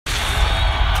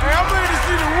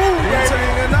the Wu, Wu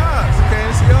Tang and Nas.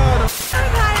 Can't see all them.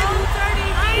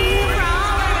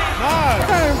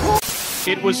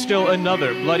 It was still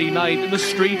another bloody night in the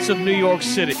streets of New York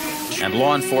City. And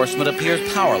law enforcement appears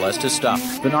powerless to stop.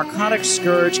 The narcotic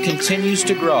scourge continues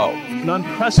to grow. An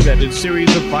unprecedented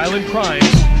series of violent crimes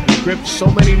gripped so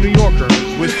many New Yorkers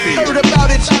with fear. Heard about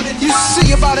it, you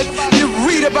see about it, you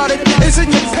read about it. It's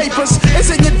in your papers, it's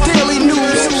in your daily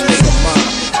news.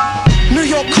 New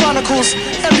York Chronicles,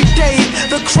 every day,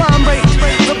 the crime rate,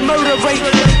 the murder rate,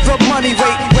 the money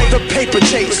rate, the paper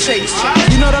chase.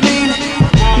 You know what I mean?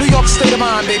 New York state of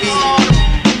mind, baby.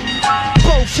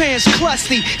 Both hands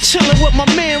crusty, chillin' with my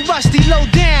man Rusty, low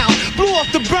down. Blew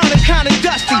off the burner, kinda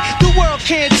dusty. The world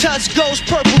can't touch, ghost,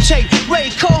 purple tape. Ray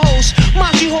co-host,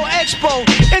 Montreal Expo,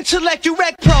 Intellect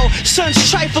Rec Pro. Son's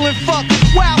trifling, fuck,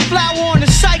 wildflower on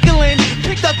the cycling.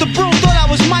 Picked up the broom, thought I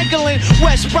was Michaelin.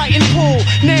 West Brighton Pool,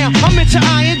 now I'm into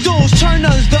iron duels.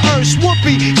 Turners, the earth's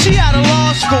whoopee, she out of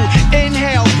law school.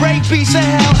 Inhale, break beats of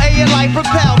hell, A light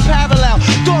propel, parallel.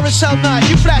 Doris cell nut,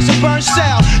 you flash a burn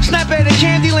cell. Snap at the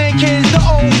Candyland kids, the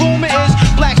old rumor is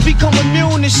blacks become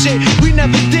immune to shit we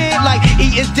never did, like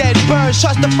eating dead birds.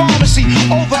 Trust the pharmacy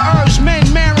over herbs, men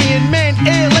marrying men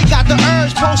ill. They got the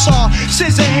herbs, pulsar,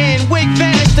 scissor hand, wig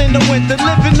vanished in the winter,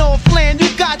 living off land. You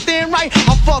got them right.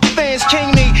 I fuck fans,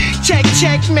 king me,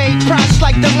 checkmate. Price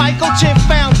like the Michael Chip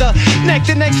founder. Neck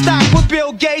to neck stock with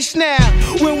Bill Gates now.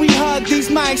 When we hug these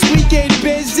mics, we get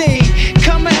busy.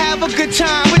 Come and have a good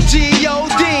time with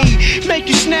G.O.D. Make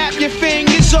you snap your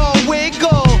fingers or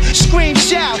wiggle. Scream,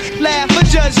 shout, laugh, or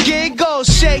just giggle.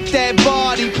 Shake that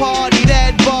body, party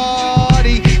that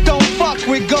body. Don't fuck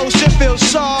with ghosts and feel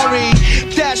sorry.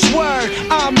 That's word,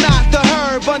 I'm not the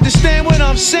herb. Understand what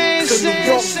I'm saying? The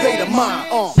New York state of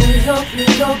mind. New York, New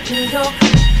York, New York,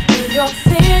 New York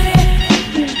City.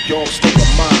 New York state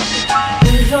of mind.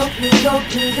 New York, New York,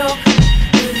 New York,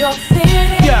 New York City.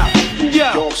 New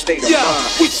York state of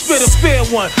mind. We spit a fair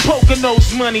one,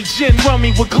 Poconos money, gin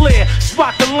rummy with glare.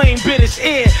 Spot the lame bit his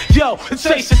ear, yo, it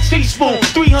tastes a teaspoon.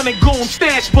 300 goons,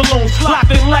 stash balloons,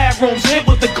 locked in lab rooms, hit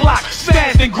with the Glock,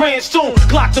 stashed in Grand Soon.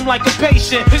 Glocked him like a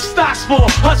patient, his stocks for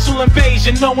hustle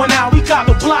invasion. Knowing how we got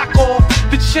the block off,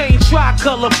 the chain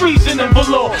tricolor, freezing in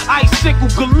below. Icicle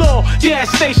galore, gas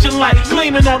station light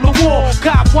gleaming on the wall.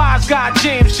 Got wise, got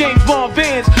James Bond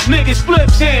Vans. Niggas flip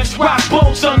hands, rock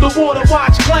boats underwater,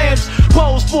 watch clams.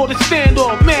 Pose for the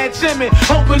standoff, mad timid,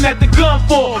 hoping at the gun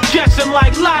fall, guessing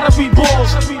like lottery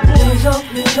balls. New York,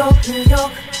 New York, New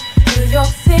York, New York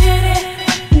City.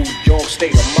 New York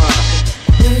state of mind.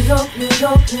 New York, New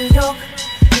York, New York,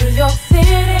 New York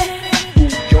City. New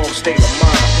York state of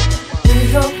mind. New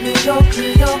York, New York,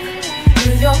 New York,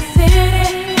 New York City.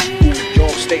 New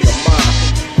York state of mind.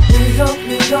 New York,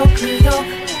 New York, New York,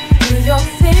 New York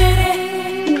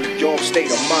City. New York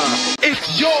state of mind.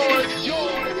 It's yours.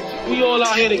 We all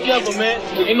out here together, man.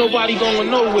 Ain't nobody going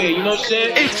nowhere, you know what I'm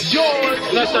saying? It's yours.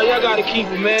 And that's how y'all gotta keep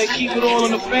it, man. Keep it all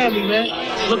in the family, man.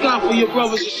 Look out for your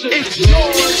brothers and sisters. It's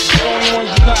yours. The only ones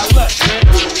you got left, man.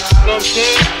 You know what I'm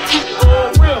saying? It's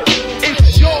all real.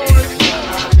 It's yours.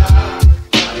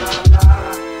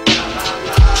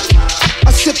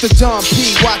 I sip the Don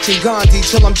P, watching Gandhi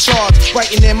till I'm charged.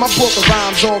 Writing in my book of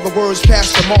rhymes, all the words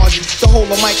past the margin. The whole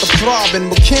of mic a throbbing,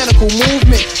 mechanical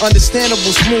movement.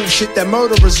 Understandable smooth shit that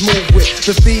murderers move with.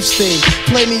 The thief's theme,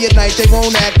 play me at night, they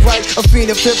won't act right. A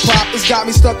fiend of hip-hop, it's got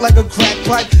me stuck like a crack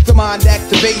pipe. The mind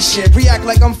activation, react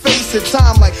like I'm facing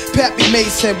time like Pappy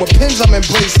Mason. With pins I'm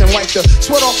embracing, wipe the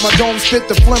sweat off my dome, spit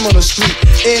the phlegm on the street.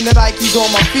 And the Nikes on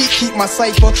my feet, keep my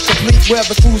cipher complete.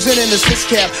 Weather cruising in the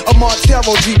 6-cab, a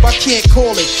Montero Jeep, I can't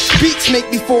call it. Beats make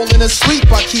me falling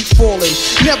asleep, I keep falling.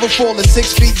 Never falling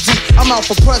 6 feet deep. I'm out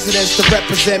for presidents to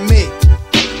represent me.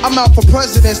 I'm out for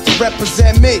presidents to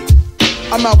represent me.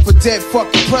 I'm out for dead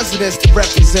fucking presidents to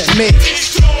represent me.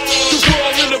 The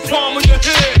world in the palm of your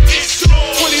hand.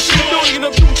 23 million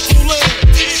of beautiful land.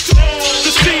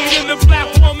 The seed in the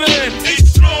black woman.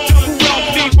 Double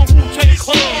wealthy from Wu Tang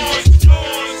Clan.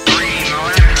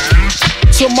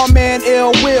 To my man Ill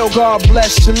Will, God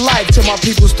bless your life. To my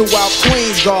peoples throughout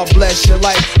Queens, God bless your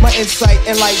life. My insight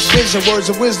and life's vision, words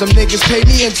of wisdom. Niggas pay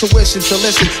me intuition to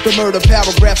listen. The murder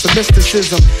paragraphs of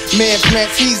mysticism. Man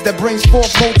plants seeds that brings forth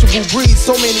multiple breeds.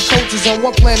 So many cultures on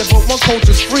one planet, but one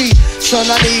culture's free. Son,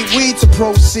 I need weed to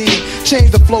proceed. Change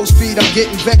the flow speed, I'm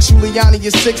getting vexed. Giuliani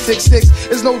is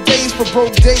 666. There's no days for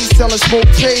broke days, selling smoke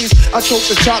pays. I choke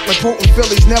the chocolate, potent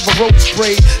Phillies, never rope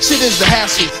sprayed. Shit is the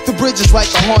hassle. The bridge is like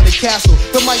a haunted castle.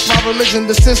 The The mic's my religion,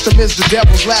 the system is the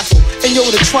devil's lasso. And yo,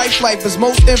 the trife life is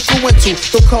most influential.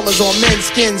 Though colors on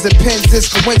men's skins and pens is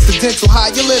coincidental.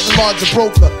 How you living, larger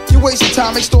broker? You wasting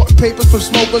time extorting papers from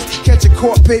smokers, catching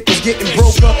court papers, getting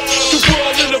broker. The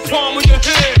world in the palm of your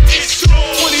hand.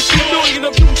 23 million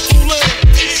of beautiful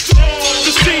land. The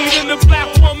seed in the black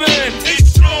woman.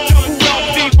 Double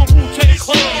LP for Wu-Tang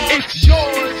Clan. It's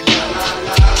yours.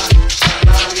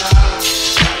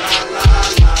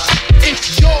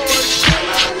 It's yours.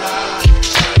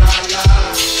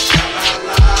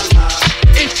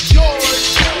 It's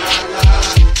yours.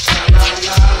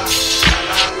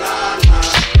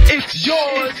 It's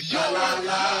yours.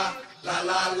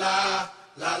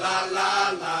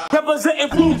 Representing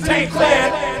Wu-Tang Clan.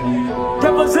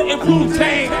 Representing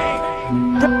Wu-Tang.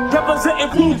 Representing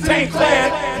Wu-Tang Clan.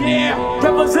 Yeah.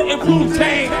 Representing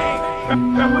Wu-Tang.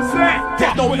 Represent.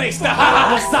 Got no place to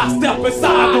hide once I step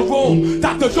inside the room.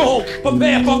 Dr. Doom,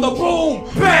 prepare for the boom.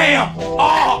 Bam!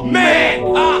 Oh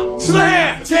man, I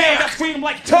slam. Damn, I scream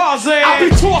like Tarzan. I be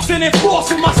tossing and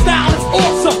forcing, my style is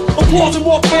awesome. I'm causing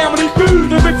more family food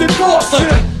than Rick and Dawson.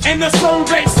 And the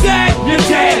survey said, you're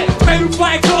dead. Baby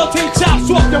flying guillotine chops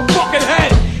off your fucking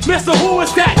head. Mister, who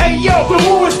is that? Hey yo, the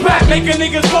who is back? Making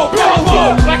niggas go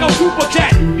boom, like a super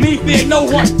cat. Me fear no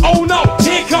one. Oh no,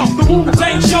 here comes the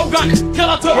Wu-Tang Shogun.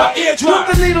 Killer to my eardrum.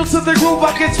 Put the needle to the groove,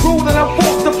 I get screwed and I'm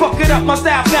forced to fuck it up. My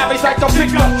style savage like a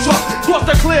pickup truck. Cross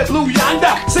the clear blue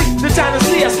yonder. See the China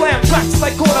Sea, I slam tracks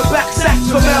like quarterback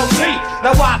sacks from LT.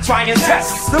 Now I try and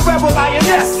test the rebel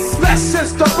INS. Less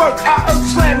since the birth, I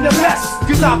slam the mess.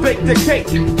 Cause I bake the cake,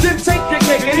 then take the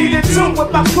cake and eat it too with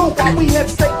my crew while we head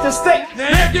state to state.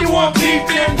 If you want beef,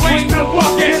 then bring the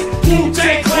bucket.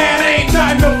 Wu-Tang Clan ain't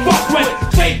nothing to fuck with.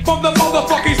 Take from the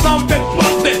motherfucking something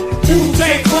busted.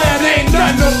 Wu-Tang Clan ain't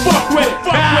nothing to fuck with.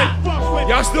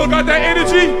 Y'all still got that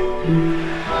energy?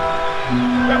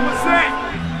 Represent.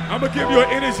 I'ma give you an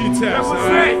energy test,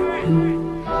 alright?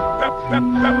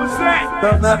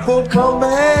 I'm not for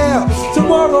Camay.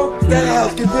 Tomorrow,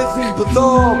 styles get busy,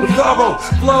 bizarro,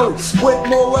 flow, with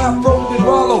more afro than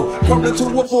Rollo. Coming to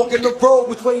a fork in the road,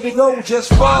 which way to go, just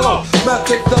follow.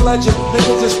 Method the legend,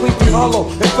 niggas is sleepy hollow.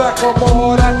 In fact, I'm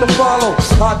hard at the follow.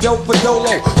 I dope for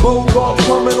YOLO, Bulldog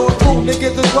coming on through.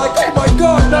 Niggas is like, oh my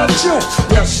god, not you.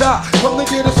 Yes, I come to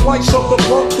get a slice of the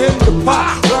pumpkin, the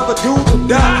pie. Rather do than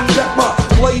die, check my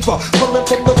flavor. Coming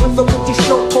from the rhythm with the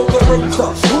show for the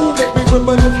razor. Ooh, make me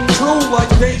reminisce true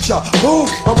like nature. Ooh,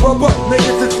 I'm rubber,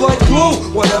 niggas it's like glue.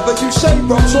 Whatever you say,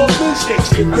 rubs off this shit.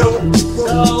 You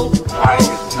know, I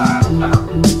get tired now.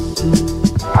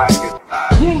 I get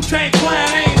tired. Wu-Tang Clan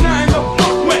ain't nothing to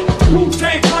fuck with.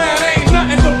 Wu-Tang Clan ain't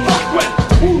nothing to fuck with.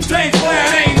 Wu-Tang Clan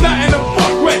ain't nothing to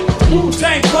fuck with.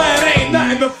 Wu-Tang Clan ain't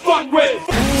nothing to fuck with.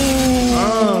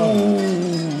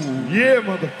 Yeah,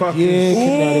 motherfucker. Yeah,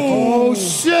 oh,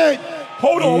 shit.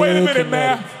 Hold on, wait a minute,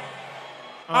 man.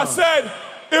 I said,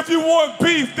 if you want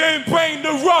beef, then bring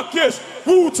the ruckus.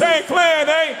 Wu-Tang Clan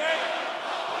ain't.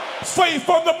 Straight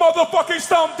from the motherfucking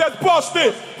stump that's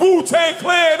busted. Wu-Tang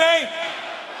Clan ain't.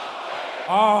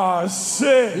 Ah,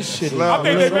 shit. This shit I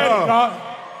think they ready, dog.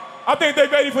 I think they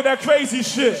ready for that crazy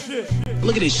shit.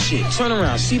 Look at this shit. Turn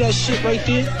around. See that shit right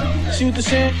there? See what they're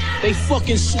saying? They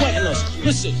fucking sweating us.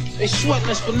 Listen, they sweating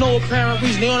us for no apparent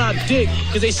reason. They on our dick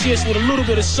because they see us with a little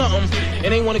bit of something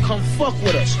and they want to come fuck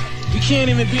with us. We can't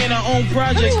even be in our own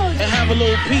projects and have a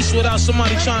little peace without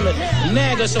somebody trying to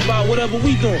nag us about whatever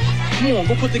we doing. Come on,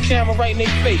 go put the camera right in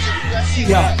their face.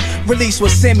 Yo, release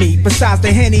was semi. Besides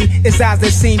the Henny, it's eyes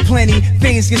that seen plenty.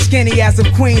 Things get skinny as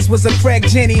if Queens was a crack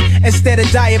Jenny. Instead of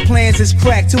diet plans, it's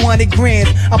crack 200 grand.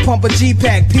 I pump a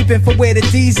G-Pack, peeping for where the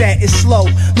D's at. It's slow,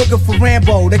 looking for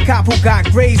Rambo, the cop who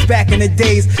got grades back in the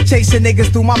days. Chasing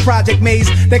niggas through my project maze.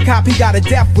 That cop, he got a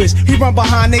death wish. He run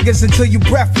behind niggas until you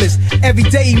breathless. Every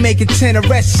day he making 10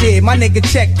 arrest shit. My nigga,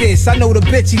 check this. I know the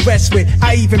bitch he rests with.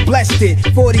 I even blessed it.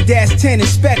 40-10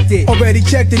 inspected. Already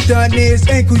checked it, done his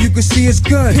ankle, you can see his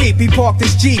gun. Peep, he parked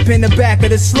his Jeep in the back of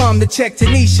the slum to check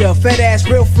Tanisha. Fat ass,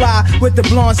 real fly with the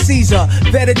blonde Caesar.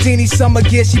 Vettadini summer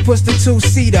gear, she puts the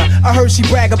two-seater. I heard she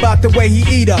brag about the way he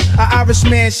eat her. An Irish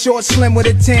man, short, slim with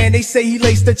a tan. They say he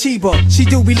laced the Chiba. She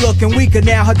do be looking weaker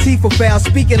now, her teeth are foul.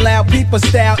 Speaking loud, people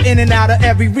style, in and out of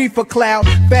every reefer cloud.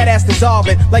 Fat ass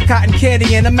dissolving, like cotton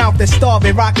candy in a mouth that's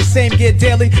starving. Rockin' same gear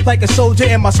daily, like a soldier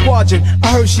in my squadron.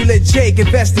 I heard she let Jake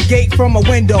investigate from a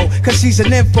window, cause she's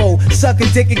an info.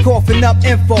 Sucking dick and coughing up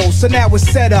info. pole, so now it's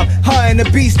set up. Her and the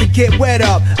beast to get wet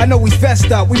up. I know he's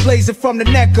vest up, we blaze it from the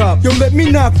neck up. Yo, let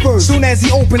me knock first. Soon as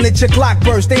he opened, let your Glock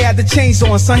burst. They had the chains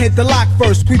on, son hit the lock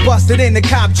first. We busted in, the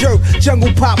cop jerk.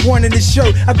 Jungle Pop one in his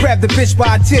shirt. I grabbed the bitch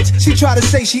by a titch. She tried to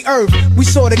say she earth. We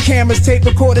saw the cameras, tape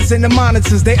recorders, and the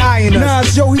monitors. They eyeing us.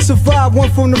 Nas, yo, he survived one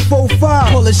from the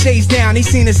 4-5. Pull the shades down, he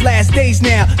seen his last days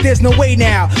now. There's no way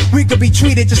now. We could be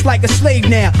treated just like a slave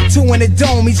now. 2 in the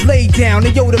dome, he's laid down.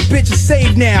 And yo, the bitch is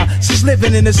saved now. She's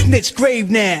living in a snitch grave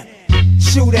now.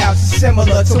 Shootouts is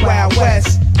similar to Wild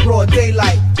West. Broad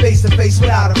daylight, face to face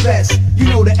without a vest. You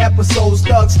know the episodes,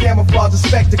 thugs, camouflage, and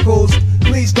spectacles.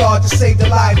 Please God to save the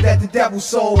life that the devil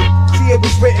sold. See, it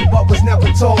was written but was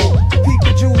never told.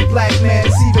 People, Jews, black man,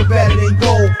 it's even better than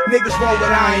gold. Niggas roll with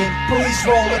iron, police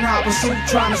rolling hot pursuit,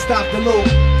 trying to stop the loot.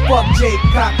 Fuck Jake,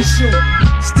 cock the shoot.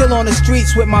 Still on the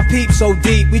streets with my peeps so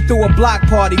deep. We threw a block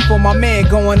party for my man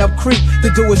going up creek. The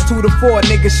do is 2 to 4,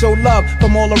 niggas show love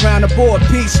from all around the board.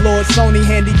 Peace, Lord, Sony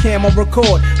handy cam on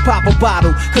record. Pop a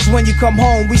bottle, cause when you come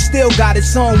home, we still got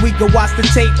it on. We can watch the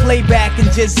tape, play back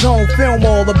and just zone. Film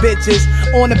all the bitches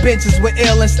on the benches with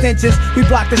ill and stenches. We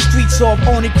blocked the streets off,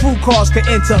 only crew cars could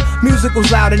enter. Music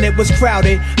was loud and it was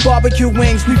crowded. Barbecue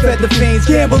wings, we fed the fiends.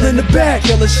 Gamble in the back,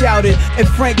 killer shouted. And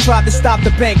Frank tried to stop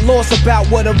the bank. Lost about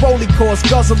what a rollie cost.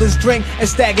 Guzzle his drink and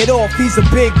stag it off. He's a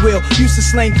big wheel, used to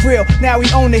sling krill. Now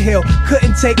he own the hill.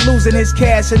 Couldn't take losing his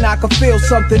cash, and I could feel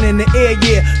something in the air.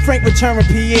 Yeah, Frank returned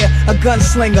Pierre, a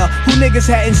gunslinger who niggas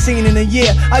hadn't seen in a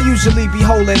year. I usually be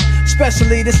holding,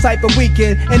 especially this type of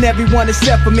weekend. And everyone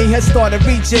except for me has started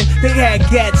reaching. They had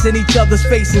gats in each other's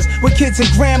faces with kids and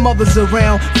grandmothers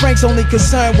around. Frank's only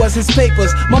concern was his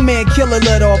papers. My man Killer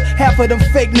lit off. Half of them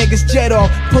fake niggas jet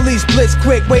off. Police blitz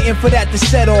quick, waiting for that to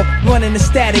set off. Running the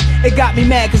static, it got me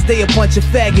mad cause they a bunch of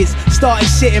faggots. Starting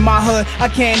shit in my hood, I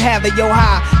can't have it, yo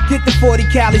high. Get the 40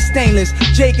 Cali stainless.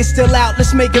 Jake is still out,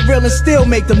 let's make it real and still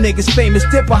make them niggas famous.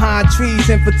 Dip behind trees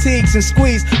and fatigues and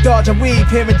squeeze. Dodge and weave,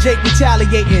 hearing Jake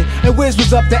retaliating. And Wiz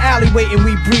was up the alley waiting,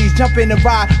 we breeze. Jump in the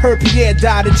ride, heard Pierre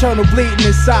died, eternal bleeding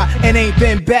inside. And ain't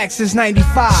been back since 95.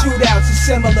 Shootouts is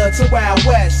similar to Wild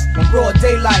West. Broad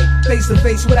daylight, face to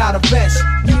face without a vest.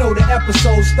 You know the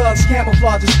episodes, thugs,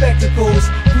 camouflage, and spectacles.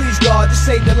 Please God to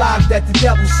save the lives that the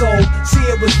devil sold. See,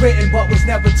 it was written but was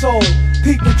never told.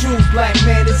 People, Jews, black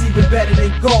man is even better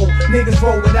than gold. Niggas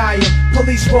roll with iron,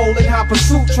 police rolling hot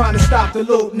pursuit, trying to stop the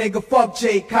loot. Nigga, fuck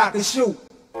Jake, cock and shoot.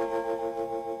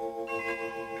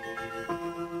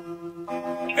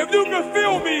 If you can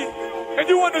feel me and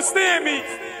you understand me,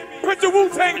 put your Wu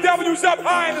Tang W's up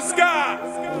high in the sky.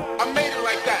 I made it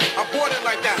like that, I bought it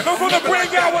like that. I'm gonna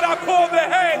bring out what I call the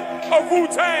head of Wu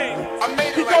Tang. I made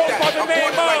it he like goes that, by the I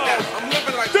name bought it like that. of I'm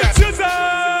living like the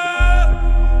that.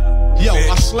 Yo,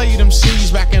 I slayed them C's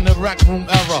back in the rec room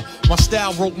era. My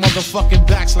style broke motherfucking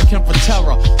backs like him for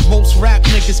terror. Most rap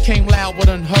niggas came loud but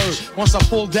unheard. Once I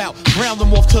pulled out, round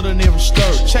them off to the nearest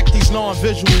third. Check these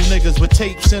non-visual niggas with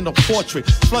tapes in a portrait.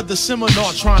 Flood the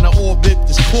seminar trying to orbit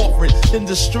this corporate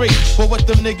industry. But what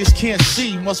them niggas can't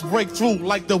see must break through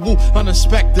like the Wu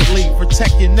unexpectedly.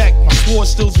 Protect your neck, my sword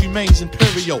still remains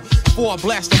imperial. Before I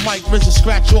blast the mic, RZA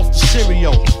scratch off the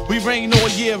cereal. We rain all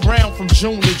year round from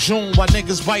June to June. While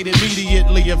niggas bite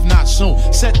immediately, if not soon.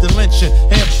 Set the lynching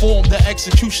and form the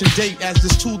execution date. As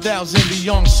this 2000 the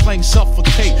young slang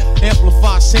suffocate.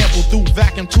 Amplify sample through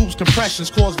vacuum tubes, compressions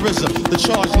cause RZA. The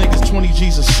charge niggas 20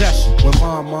 G's a session. When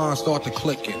my mind start to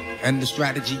clicking and the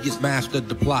strategy is mastered,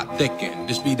 the plot thicken.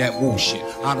 This be that Wu shit,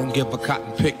 I don't give a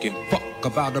cotton picking. Fuck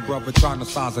about a brother trying to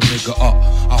size a nigga up.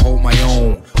 I hold my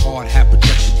own, hard hat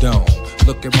protect the dome.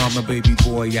 Look at mama, baby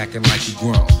boy acting like he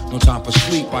grown. No time for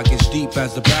sleep, I get deep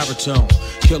as the baritone.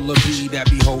 Killer bee that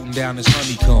be holding down his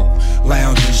honeycomb.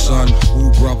 Lounging son,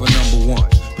 Wu brother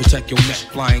 #1. Protect your neck,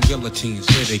 flying guillotines,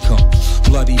 here they come.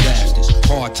 Bloody bastards,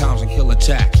 hard times and killer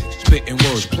tactics. Spitting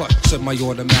words, plus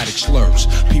semi-automatic slurs.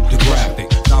 Peep the graphic,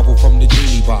 novel from the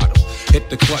genie bottle. Hit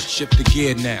the clutch, shift the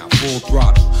gear now, full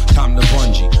throttle. Time to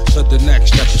bungee, to the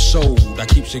next episode. I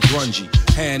keeps it grungy,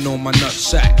 hand on my nut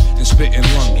sack and spitting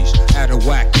lungies. At a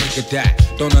whack, nigga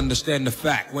that don't understand the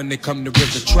fact. When they come to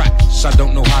RZA tracks, I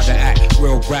don't know how to act.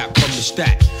 Real rap from the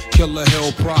stack. Killer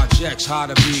Hill projects, how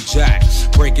to be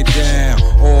exact. Break it down,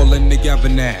 all in together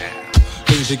now.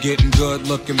 Things are getting good,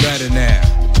 looking better now.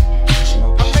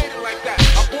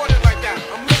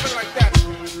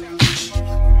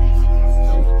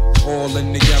 All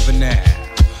in together now.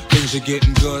 Things are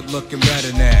getting good, looking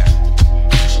better now.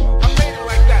 I made it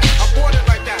like that, I bought it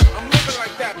like that, I'm living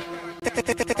like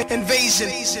that. Invasion.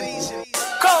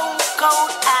 Cold,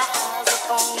 cold eyes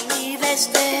upon me, they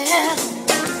stare.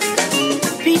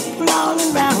 People all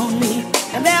around me,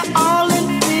 and they're all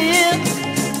in fear.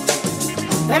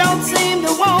 They don't seem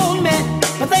to want me,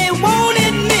 but they won't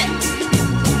admit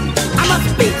I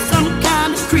must be some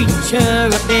kind of creature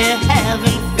if they're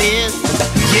having fears.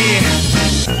 Yeah.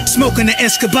 Smoking the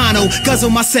Escobano,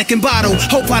 guzzle my second bottle.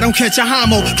 Hope I don't catch a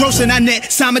homo. Grossing I net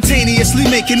simultaneously,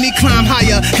 making me climb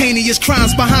higher. Heinous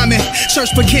crimes behind me. Search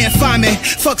but can't find me.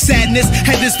 Fuck sadness.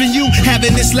 Had this been you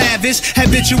having this lavish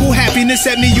habitual happiness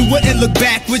at me, you wouldn't look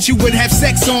backwards. You would have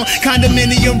sex on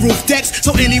condominium roof decks.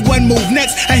 So anyone move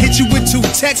next, I hit you with 2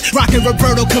 texts. Rockin'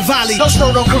 Roberto Cavalli. No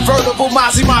Strodo convertible,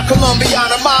 Mozzie, my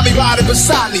Colombiana, mommy riding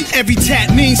beside me. Every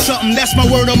tat means something. That's my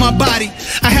word on my body.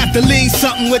 I have to lean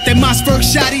something with that Mossberg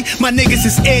shotty. My niggas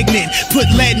is ignorant, put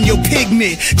lead in your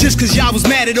pigment. Just cause y'all was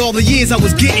mad at all the years I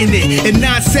was getting it. And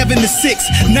 9-7 to 6,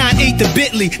 9-8 to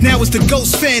Bentley. Now it's the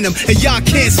Ghost Phantom, and y'all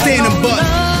can't stand them, but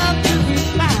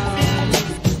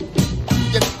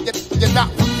you're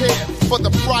not prepared for the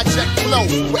project flow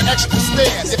with extra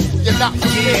stairs. You're not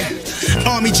prepared.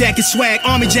 Army jacket swag,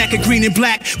 army jacket green and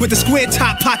black, with a square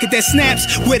top pocket that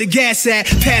snaps where the gas at.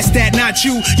 Past that, not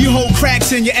you. You hold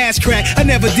cracks in your ass crack. I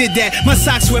never did that. My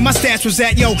socks where my stash was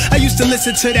at. Yo, I used to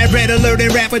listen to that Red Alert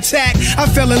and Rap Attack. I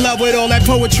fell in love with all that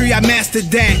poetry. I mastered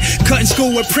that. Cutting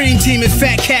school where Preem Team and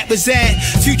Fat Cat was at.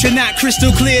 Future not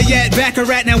crystal clear yet.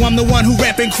 Baccarat, now I'm the one who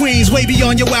rapping Queens. Way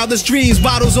beyond your wildest dreams.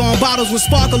 Bottles on bottles with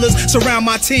sparklers surround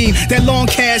my team. That long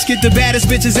cash get the baddest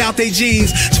bitches out they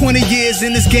jeans. 20 years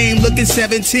in this game, looking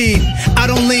 17. I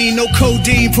don't lean, no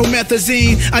codeine,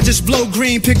 promethazine. I just blow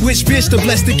green, pick which bitch to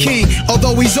bless the king.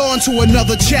 Although he's on to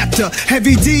another chapter.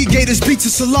 Heavy D gave his beats a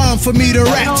salam for me to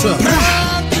rap to.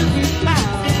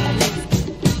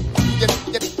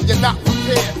 You're not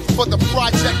prepared for the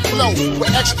project flow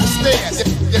with extra stairs.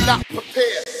 You're not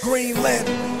prepared. Green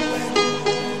Lantern.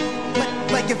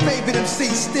 Like your favorite MC,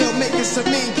 still making some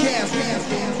mean cash.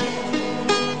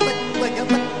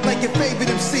 Like your favorite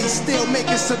MC, still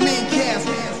making some mean cash.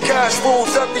 Cash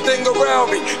rules everything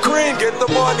around me. Cream, get the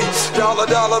money. Dollar,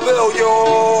 dollar bill,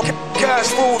 yo.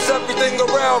 Cash rules everything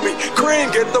around me.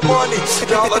 Cream, get the money.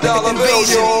 Dollar, dollar bill,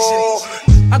 yo.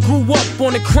 I grew up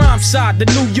on the crime side, the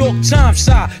New York Times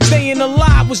side. Staying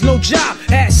alive was no job,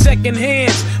 had second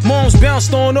hands. Moms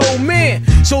bounced on old men,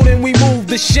 so then we moved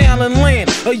to Shaolin Land.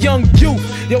 A young youth,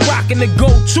 you're rocking the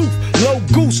gold tooth, low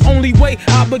goose. Only way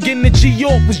I began to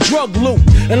G-York was drug loot.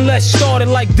 And let's start it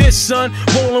like this, son.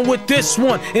 Rolling with this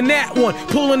one and that one,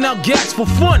 pulling out gas for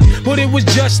fun. But it was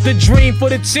just a dream for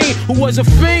the teen who was a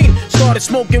fiend. Started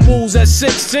smoking wools at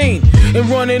 16 and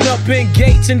running up in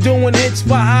gates and doing hits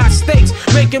by high stakes.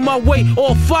 Making my way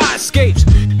off fire escapes.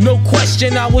 No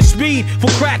question I was speed for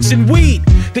cracks and weed.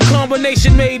 The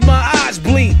combination made my eyes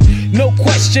bleed. No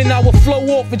question I would flow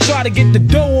off and try to get the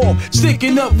dough off.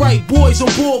 Sticking up right boys on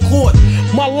ball court.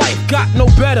 My life got no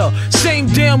better. Same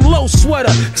damn low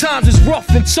sweater. Times is rough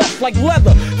and tough like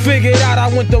leather. Figured out I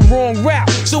went the wrong route,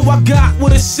 so I got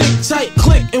with a sick tight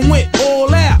click and went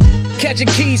all out. Catching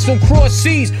keys from cross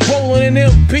seas, rolling in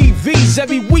MPVs.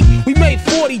 Every week we made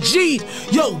 40 G's.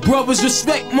 Yo, brothers,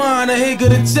 respect mine. I here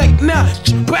to tech now.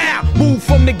 Bow, move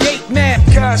from the gate now.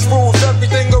 Cash rules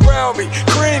everything around me.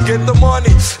 Cream, get the money.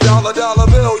 Dollar, dollar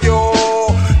bill,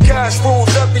 yo. Cash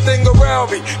rules everything around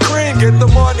me. Cream, get the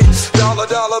money. Dollar,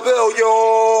 dollar bill,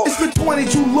 yo. It's been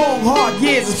 22 long, hard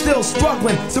years, I'm still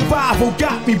struggling. Survival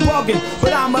got me bugging,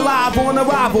 but I'm alive on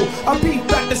arrival. I beat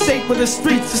back the shape of the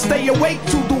streets to stay awake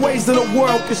to the ways of the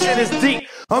world, cause shit is deep.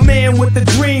 A man with a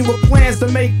dream, with plans to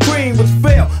make cream, was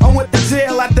fail. I went to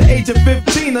jail at the age of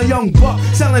 15, a young buck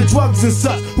selling drugs and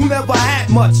such, who never had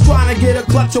much, trying to get a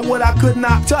clutch of what I could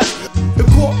not touch. The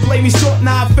court played me short,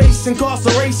 now I face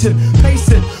incarceration.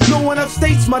 Pacing, no one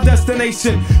upstates my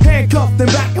destination. Handcuffed in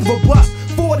back of a bus,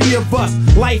 40 of us.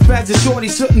 Life as a shorty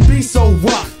shouldn't be so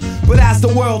rough. But as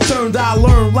the world turned, I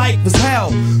learned life was hell.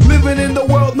 Living in the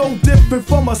world no different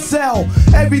from a cell.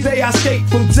 Every day I escape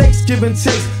from Jake's giving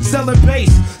chase, selling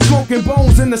bass, smoking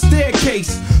bones in the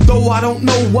staircase. Though I don't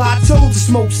know why I chose to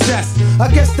smoke cess. I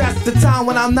guess that's the time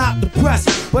when I'm not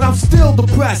depressed, but I'm still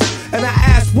depressed. And I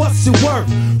ask, what's it worth?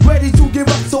 Ready to give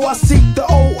up, so I seek the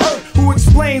old earth, who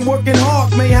explain working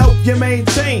hard may help you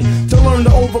maintain, to learn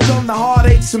to overcome the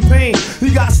heartaches and pain.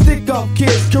 You got stick up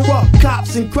kids, corrupt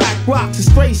cops and crack rocks and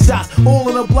stray shots, all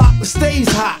in a block that stays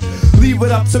hot. Leave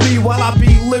it up to me while I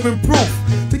be living proof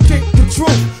to kick the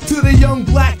truth to the young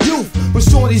black youth. But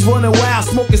shorties running wild,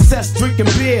 smoking cess, drinking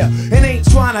beer, and ain't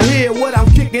trying to hear what I'm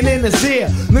kicking in his ear.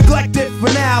 Neglected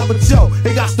for now, but yo,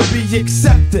 it got to be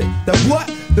accepted. That what?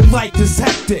 The life is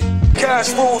hectic.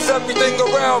 Cash rules everything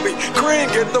around me. Cream,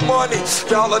 get the money.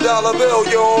 Dollar, dollar bill,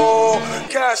 yo.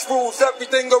 Cash rules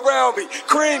everything around me.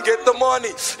 Cream, get the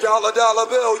money. Dollar, dollar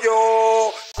bill,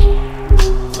 yo.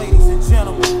 Ladies and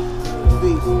gentlemen,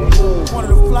 One of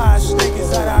the flyest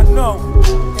niggas that I know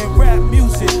in rap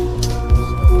music.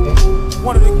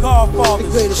 One of the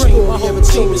godfathers. My whole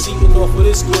team is eating off of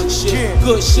this good shit. Yeah.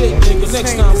 Good shit, nigga.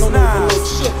 Next time, don't overlook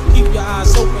shit. Keep your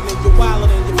eyes open and your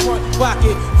wallet in your front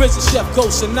pocket. Prison Chef,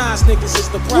 Ghost, and Nas niggas is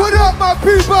the prophet. What up, my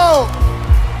people?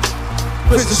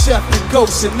 Prison Chef and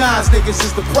Ghost and Nas niggas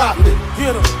is the prophet.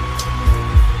 Get 'em.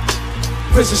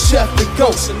 Prison Chef and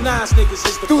Ghost and Nas niggas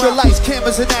is the through the lights,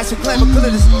 cameras, and action, glamour,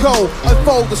 glitters, and gold.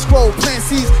 Unfold the scroll, plant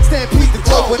seeds, stampede the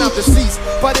globe when I'm deceased.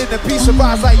 But in the beast,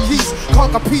 arise like geese.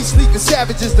 Conquer peace, leaving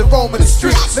savages that roam in the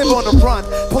streets. Live on the run,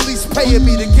 police paying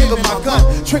me to give them my gun.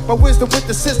 Trick my wisdom with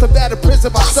the system that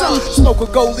imprison my son. Smoke a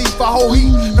gold leaf, I hold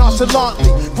heat,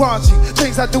 nonchalantly, grungy.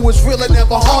 Things I do is real and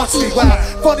never haunts me. Wow,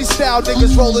 funny style,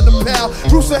 niggas rolling the pal.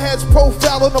 Rooster heads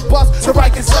profile on the bus to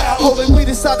reconcile. Holding weed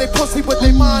inside they pussy with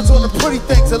their minds on the pretty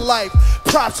things in life.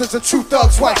 Props as a true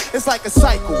thug's wife. It's like a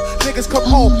cycle. Niggas come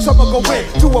home, someone go in,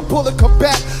 do a bullet, come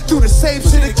back, do the same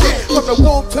shit again. From the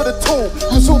womb to the tomb,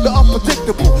 consume the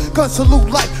unpredictable. Gun salute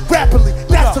life rapidly.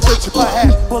 That's the ritual.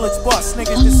 I had bullets bust,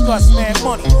 niggas discuss man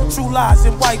money. True lies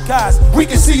and white guys. We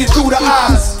can see it through the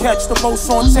eyes. Catch the most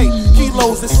on tape.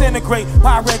 Kilos disintegrate.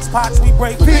 Pyrex pots we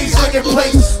break. Peas licking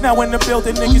plates. Now in the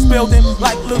building, niggas building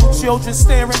like little children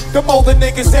staring. The older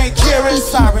niggas ain't caring.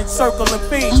 Sirens circling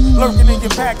fiends lurking in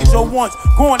your package or once.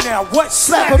 Going now, what?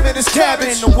 Slap him in his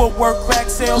cabbage. In the woodwork, crack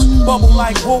sales, bubble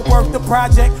like Woodwork, the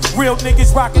project. Real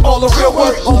niggas rocking all the real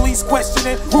work. Police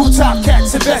questioning, rooftop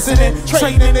cats investing in,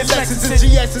 trading in Lexus and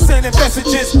GXs, sending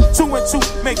messages. 2 and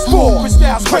 2 makes 4.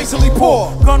 Crystals Crazily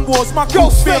poor. Gun wars, my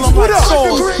ghost feel face. like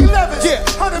souls. Green levers. Yeah.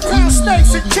 100-pound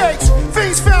snakes and cakes.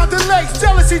 Fiends found in lakes.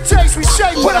 Jealousy takes. We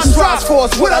shake what I strive for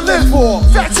is what I live for.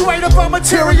 Infatuate about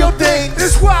material things.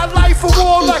 This wildlife for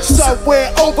war like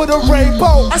somewhere over the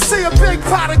rainbow. I see a big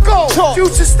pot of gold.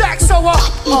 Future stacks so up.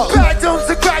 Bagged up,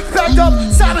 the crack bagged up.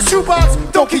 Side of shoebox.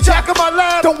 Don't keep jack in my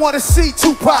lab. Don't wanna see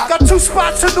Tupac. Got 2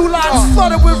 spots of new lives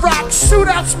flooded with rocks.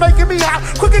 Shootouts making me hot.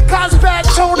 Quick and cause bad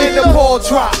tone in the ball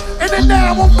drop. And then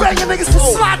now I'm banging niggas for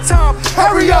slot time.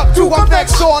 Hurry up, dude, I'm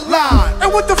next online.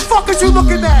 And what the fuck is you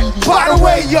looking at? By the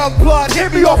way, young blood,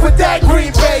 hit me off with that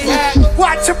Green Bay hat.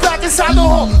 Watch your back inside the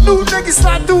hall. New niggas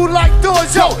slide through like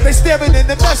doors, yo. They staring in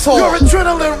the mess hall. Your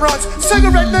adrenaline runs.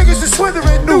 Cigarette niggas is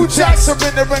swithering. New jacks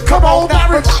surrendering. Come on,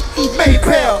 Byron. Made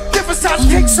pale. Different size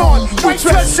kicks on. White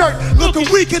dress shirt. Looking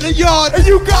weak in the yard. And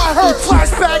you got hurt.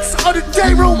 Flashbacks of the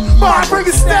day room. Mind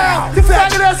bringing style. Your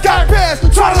faggot ass got passed.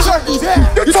 Try to turn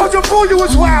down. You told your fool you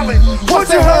was wildin'. Once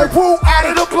they heard Wu out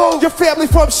of the blue. Your family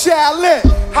from Shaolin.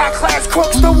 High class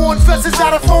crooks. The worn fences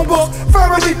out of phone book.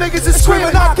 Family niggas is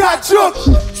screaming. I got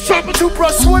juked. Sharpen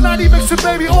toothbrush. 190 mixed with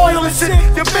baby oil and shit.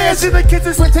 Your man's in the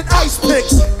kitchen switching ice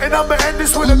picks. And I'ma end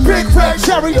this with a big red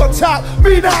cherry on top.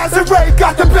 Me, Nas, and Ray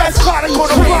got the best product on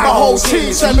the block. My whole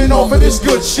team stepping over this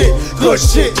good shit. Good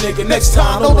shit, nigga. Next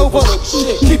time, don't overlook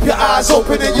shit. Keep your eyes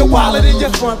open and your wallet in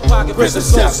your front pocket. Prison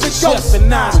Chef and Ghost and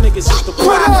Nas niggas is the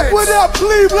prophets. What up,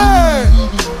 Cleveland?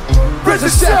 Prison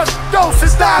Chef, Ghost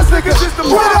and Nas niggas is the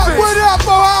prophets. What up,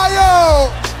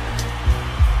 Ohio?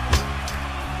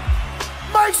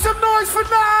 Make some noise for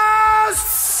Nas!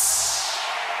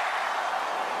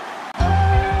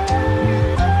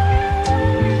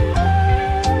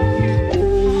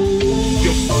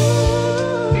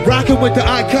 Rockin' with the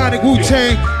iconic Wu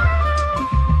Tang.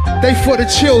 They for the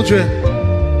children.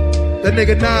 That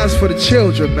nigga Nas for the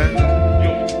children,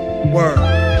 man. Word.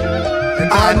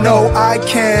 And I know I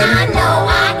can.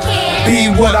 Be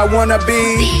what I wanna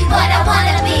be.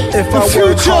 If I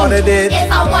work hard at it,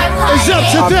 it's up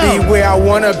to them. I'll be where I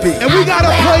wanna be. And we gotta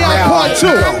play our part too.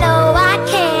 I know I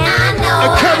can.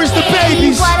 Encourage the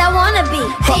babies. Be what I wanna be.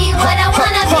 Be what I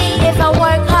wanna be. If I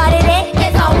work hard at it,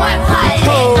 I'll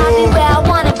be where I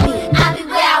wanna be. I'll be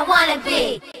where I wanna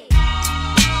be.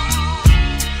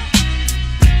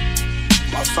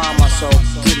 I find myself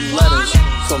getting letters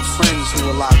from friends who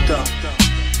are locked up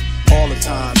all the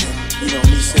time. And, you know,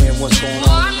 me saying what's going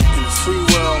on in the free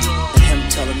world and him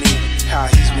telling me how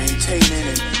he's maintaining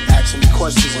and asking me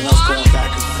questions and us going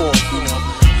back and forth, you know.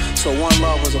 So One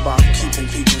Love was about keeping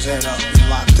people's head up in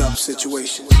locked up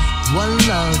situations. One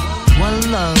love, one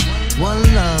love, one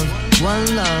love,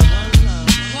 one love.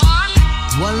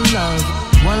 One love,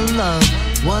 one love,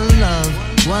 one love,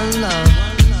 one love.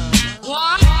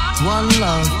 One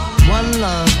love, one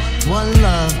love, one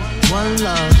love, one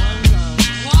love.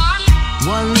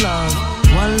 One love,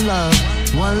 one love,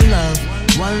 one love,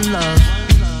 one love.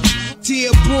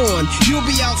 Dearborn, you'll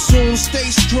be out soon,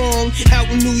 stay strong. Out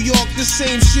in New York, the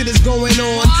same shit is going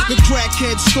on. The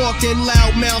crackheads stalking,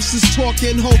 loud mouths is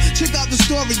talking. Ho, check out the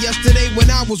story yesterday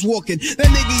when I was walking. That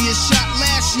nigga you shot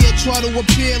last shit, try to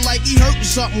appear like he hurtin'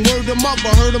 something. Word him up,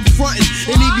 I heard him frontin',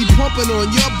 and he be pumping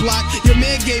on your block. Your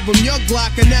man gave him your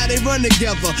Glock, and now they run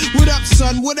together. What up,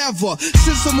 son? Whatever.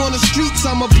 Since I'm on the streets,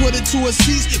 I'ma put it to a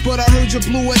cease. But I heard you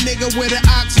blew a nigga with an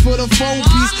ox for the phone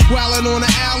piece. Wildin' on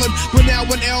the island, but now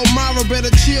when Elmira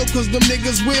better chill, cause them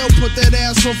niggas will put that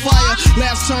ass on fire.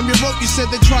 Last time you wrote, you said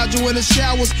they tried you in the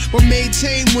showers, but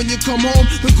maintain when you come home,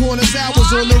 the corner's hours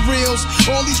on the reels.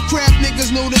 All these crap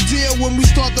niggas know the deal. When we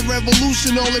start the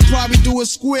revolution, all they probably do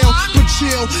is squeal. But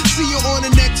chill, see you on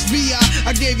the next VI.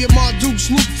 I gave you my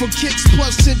Duke's Luke for kicks,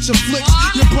 plus sent your flicks.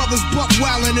 Your brother's buck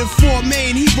wildin' in Fort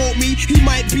Maine. He wrote me, he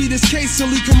might be this case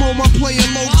till he come home, I'm playing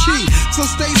low key. So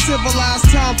stay civilized,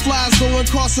 time flies, though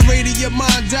incarcerated your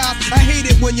mind dies. I hate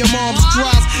it when your mom's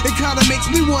drives. It kinda makes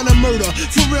me wanna murder,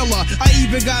 for realer. I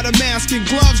even got a mask and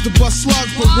gloves to bust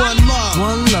slugs, but one love.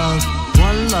 One love,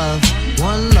 one love,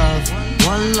 one love,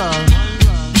 one love.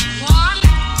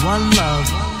 One love,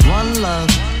 one love,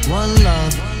 one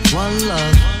love, one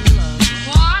love.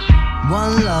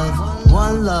 One love,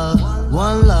 one love,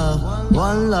 one love,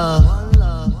 one love.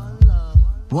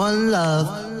 One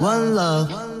love, one love,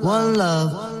 one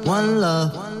love, one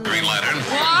love. Green Lantern.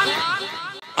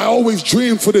 I always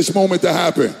dreamed for this moment to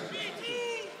happen.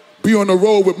 Be on the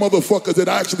road with motherfuckers that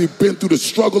I actually been through the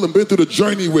struggle and been through the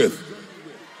journey with.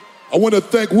 I want to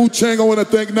thank Wu Tang, I want to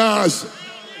thank Nas.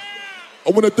 I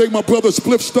want to thank my brother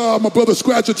Spliff Star, my brother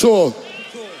Scratchator,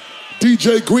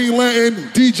 DJ Green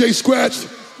Lantern, DJ Scratch,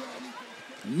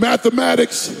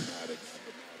 Mathematics.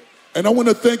 And I want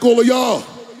to thank all of y'all.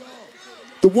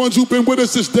 The ones who've been with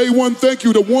us since day one, thank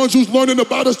you. The ones who's learning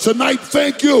about us tonight,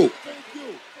 thank you.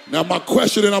 Now my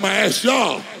question, and I'm gonna ask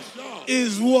y'all,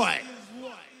 is what?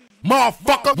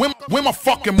 Motherfucker, where my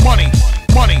fucking money?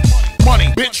 Money, money,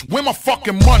 bitch, where my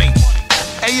fucking money?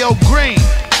 Ayo, Green,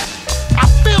 I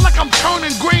feel like I'm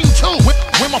turning green too.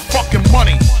 Where my fucking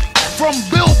money? From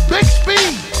Bill Bixby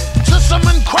to some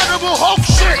Incredible Hulk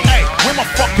shit. Hey, where my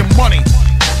fucking money?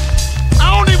 I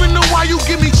don't even know why you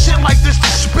give me shit like this to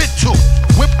spit to.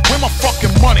 Where my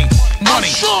fucking money? Money,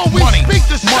 I'm sure we speak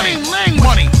the same language.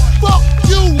 Money, fuck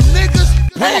you niggas.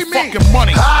 Pay me. Fucking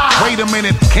money. Wait a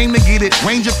minute, came to get it.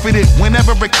 Ranger fitted.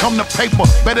 Whenever it come to paper,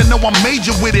 better know I'm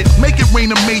major with it. Make it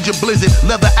rain a major blizzard.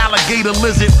 Leather alligator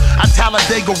lizard. I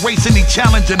Talladega race any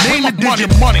challenger. Name a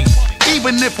digit. Money.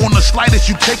 Even if on the slightest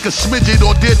you take a smidget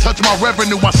or dare touch my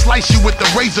revenue, I slice you with the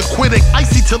razor quick.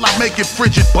 Icy till I make it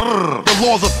frigid. Brr. The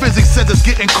laws of physics says it's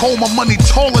getting cold. My money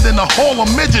taller than a hall of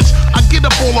midgets. I get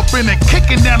up all up in it,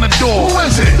 kicking down the door. Who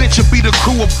is it? Bitch, it be the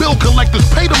crew of bill collectors.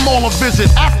 Pay them all a visit.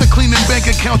 After cleaning bank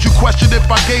account, you question if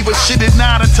I gave a shit at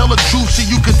 9 to tell the truth. So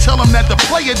you can tell them that the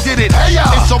player did it. Hey,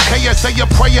 it's okay, I say a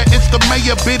prayer. It's the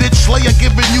mayor, bid it. Slayer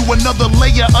giving you another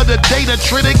layer of the data.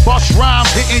 Tritic. Bust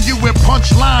rhymes, hitting you with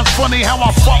punchlines. Funny how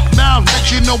I fuck now,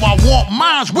 let you know I want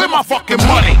mines. Where my fucking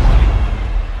money?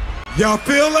 Y'all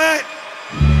feel that?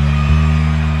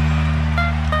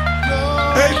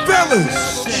 Hey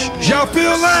fellas, y'all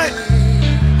feel that?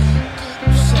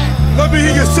 Let me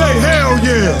hear you say hell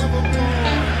yeah.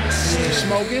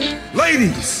 Smoking?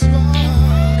 Ladies,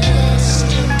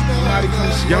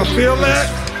 y'all feel that?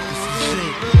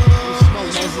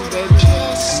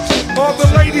 All the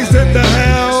ladies in the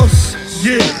house,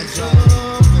 yeah.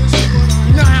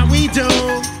 You know how we do.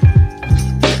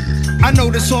 I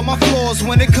notice all my flaws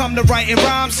when it come to writing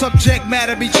rhymes. Subject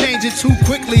matter be changing too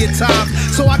quickly at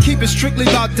times, so I keep it strictly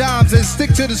about dimes and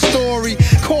stick to the story.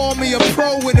 Call me a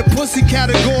pro in the pussy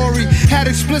category. Had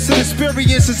explicit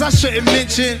experiences I shouldn't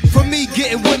mention. For me,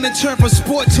 getting women turned from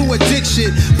sport to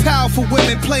addiction. Powerful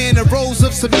women playing the roles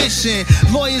of submission.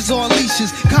 Lawyers on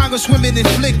leashes, congresswomen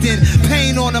inflicting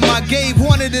pain on them. I gave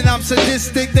one it and I'm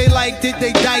sadistic. They liked it,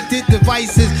 they diked it,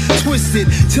 devices twisted.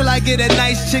 Till I get a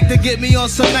nice chick to get me on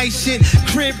some nice shit.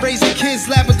 Crib raising kids,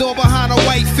 Labrador behind a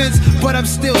white fence. But I'm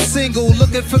still single,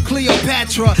 looking for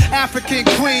Cleopatra, African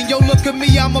queen. Yo, look at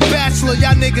me, I'm a bachelor.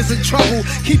 Y'all niggas in trouble.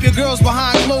 Keep your girls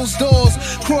behind closed doors.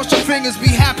 Cross your fingers, be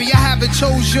happy I haven't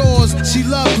chose yours. She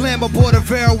loved glamour, bought her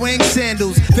𝐉𝐚𝐻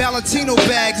sandals, Valentino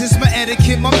bags. It's my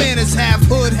etiquette, my manners half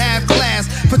hood, half class.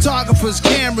 Photographers,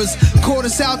 cameras, caught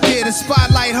us out there to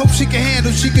spotlight. Hope she can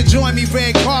handle, she can join me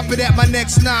red carpet at my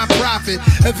next non-profit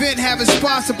event, having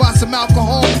sponsored by some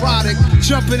alcohol product.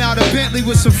 Jumping out of Bentley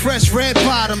with some fresh red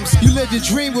bottoms. You lived your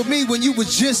dream with me when you were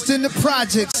just in the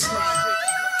projects.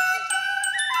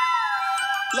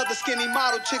 the skinny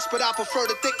model chicks, but I prefer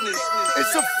the thickness.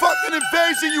 It's a fucking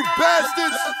invasion, you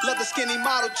bastards. Love the skinny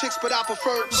model chicks, but I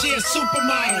prefer. She a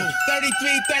supermodel,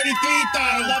 33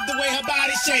 throttle. Love the way her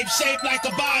body shaped like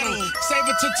a bottle. Save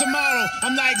it to tomorrow.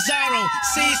 I'm like Zorro,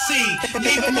 CC,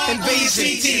 leave them all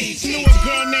CT. Knew a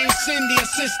girl named Cindy, a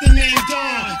sister named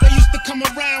Dawn. They used to come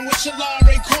around with 𝐿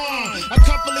a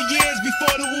couple of years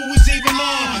before the Wu was even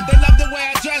on. They love the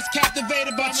way I dress,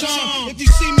 captivated by charm. If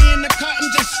you see me in the cut, I'm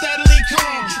just steadily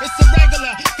calm. It's a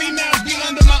regular, females be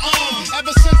under my arm.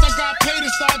 Ever since I got paid to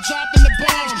start dropping the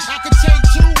bombs, I could take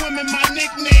 2 women, my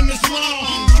nickname is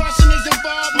Long. Crushing is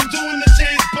involved, I'm doing the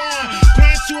James Bond.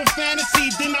 Grant you a fantasy,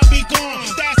 then I'll be gone.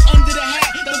 That's under the hat,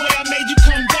 the way I made you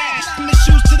come back. From the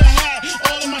shoes to the hat,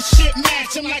 all of my shit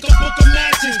match. I'm like a book of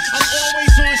matches, I'm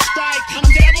always on strike. I'm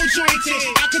devil jointed,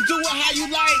 I could do it how you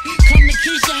like. Come to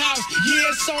Keisha house,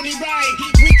 yeah, it's only right.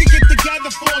 We could get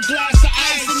together for a glass of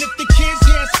ice. And if the kids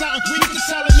hear something, we can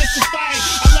tell them it's a fight.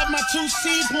 I love my 2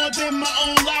 C's more than my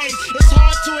own life. It's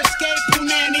hard to escape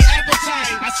punani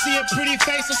appetite. I see a pretty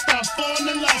face, I start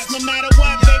falling in lust. No matter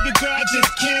what, baby girl, I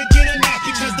just can't get enough.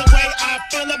 Because the way I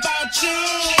feel about you,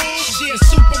 she a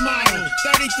supermodel,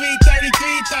 33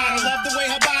 throttle. Love the way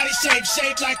her body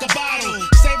shaped like a bottle.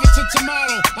 Save it to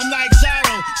tomorrow, I'm like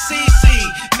Zorro, CC,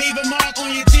 leave a mark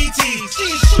on your TT. She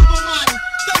a supermodel,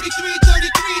 33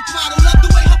 throttle. Love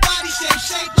the way her body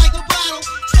shaped like a bottle.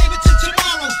 Save it to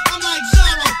tomorrow, I'm like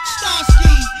Zorro,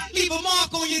 Starsky, leave a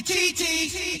mark on your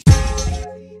TT.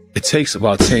 It takes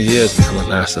about 10 years to become a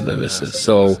master lyricist.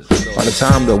 So by the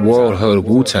time the world heard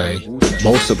Wu Tang,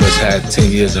 most of us had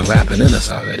 10 years of rapping in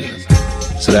us already.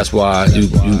 So that's why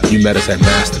you met us at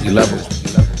mastery level.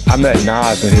 I met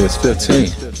Nas when he was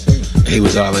 15. He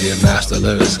was already a master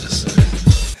lyricist.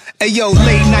 Hey yo,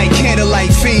 late night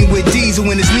candlelight fiend with diesel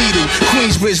in his needle.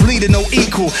 Queensbridge leader, no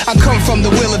equal. I come from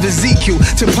the will of Ezekiel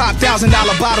to pop $1,000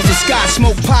 bottles of scotch,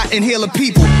 smoke pot, inhale of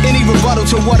people. Any rebuttal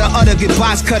to what I utter, get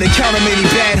box cut and count many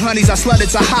bad honeys. I slut,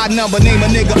 it's a high number. Name a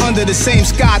nigga under the same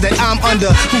sky that I'm under.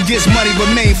 Who gets money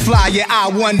remain fly? Yeah, I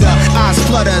wonder. Eyes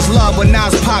flutter as love when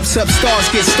Nas pops up. Stars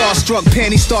get starstruck,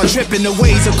 panties start dripping. The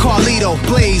ways of Carlito,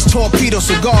 blaze, torpedo,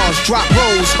 cigars, drop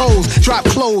rolls, hoes, drop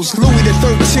clothes. Louis the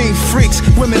 13th freaks,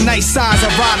 women nice size. I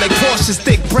ride like Porsches,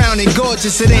 thick, brown, and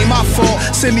gorgeous. It ain't my fault.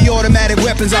 Semi-automatic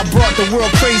weapons, I brought the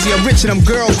world crazy. I'm rich and I'm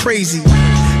girl crazy.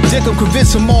 Dick, I'm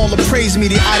convinced them all to praise me.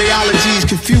 The ideology is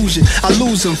confusion. I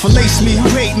lose them, fillets me. Who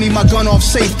hate me? My gun off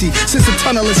safety. Since the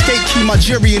tunnel escape key, my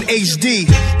jury in HD.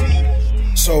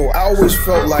 So I always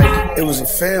felt like it was a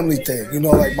family thing. You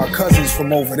know, like my cousins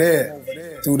from over there.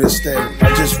 Through this thing, I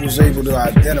just was able to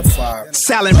identify.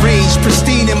 Silent rage,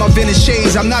 pristine in my vintage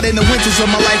shades. I'm not in the winters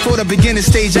of my life or the beginning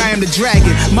stage. I am the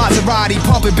dragon. Maserati,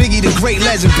 pumping Biggie, the great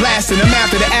legend, blasting. I'm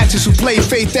after the actress who played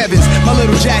Faith Evans. My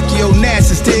little Jackie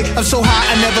Onassis, dig. I'm so high,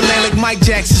 I never land like Mike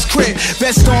Jackson's crib.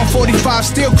 Vest on 45,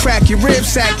 still crack your rib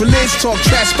sack. Religion talk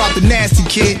trash about the nasty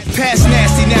kid. Past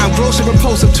nasty now, I'm gross and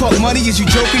repulsive. Talk money, is you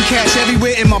joking? Cash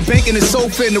everywhere in my bank, in the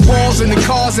sofa, in the walls, in the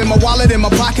cars, in my wallet, in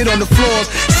my pocket, on the floors.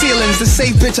 Ceilings, the safe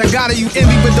bitch, I got it, you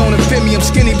envy, but don't offend me. I'm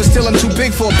skinny, but still I'm too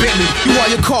big for a Bentley. You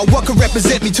are your car, what could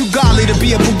represent me? Too godly to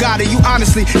be a Bugatti. You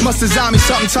honestly must design me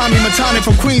something Tommy Montana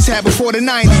from Queens had before the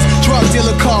 90s. Drug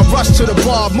dealer car, rush to the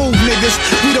bar, move niggas.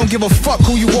 We don't give a fuck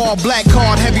who you are. Black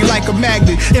card, heavy like a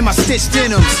magnet. In my stitched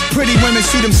denims, pretty women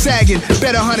see them sagging.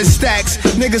 Better 100 stacks,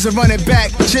 niggas are running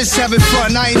back. Just having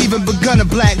fun, I ain't even begun to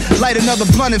black. Light another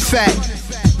blunt in fact.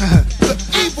 The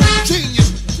evil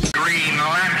genius. Green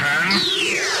Lantern.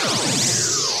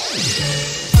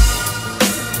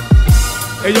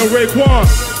 Hey, yo, Raekwon.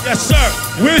 Yes,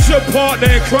 sir. Where's your partner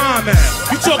in crime at?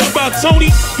 You talking about Tony?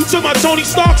 You talking about Tony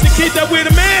Starks, the kid that wear the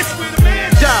mask?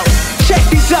 Yo, check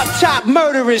these up top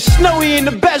murderers. Snowy in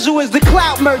the bezel is the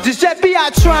clout mergers. FBI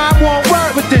trying one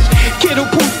word with this kid who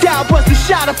pooped out, busted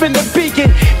shot up in the beacon.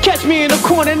 Catch me in the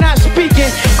corner not speaking.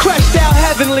 Crushed out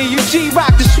heavenly. You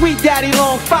G-Rock the sweet daddy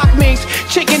long fuck means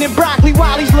chicken and broccoli.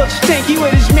 Wally's look stinky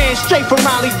with his man straight from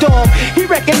Raleigh Dorm. He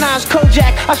recognized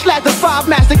Kojak. I slapped the 5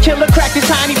 master killer, cracked his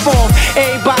tiny form.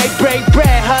 Everybody break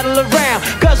bread, huddle around,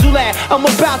 guzzle that. I'm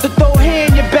about to throw hair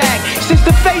in your back. Since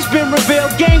the face been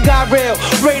revealed, game got real.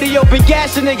 Radio been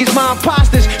gassing niggas, my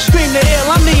imposters. Scream the ill,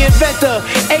 I'm the inventor.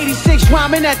 86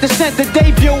 rhyming at the center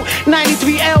debut.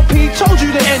 93 LP, told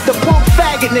you to enter. Punk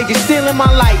faggot niggas stealing my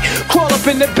light. Crawl up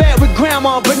in the bed with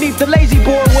grandma beneath the lazy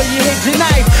boy where you hit your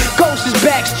knife. Ghost is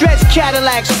back, stretch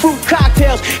Cadillacs, fruit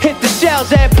cocktails. Hit the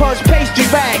shells at Pudge pastry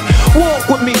rag. Walk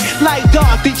with me like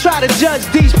Dorothy, try to judge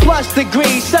these plus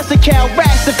degrees. Such a cow,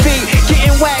 rastafy.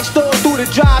 Getting waxed all through the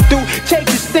drive-thru. Take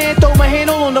the stand, throw my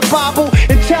handle on the Bible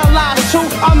and tell lies too.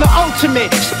 I'm the OT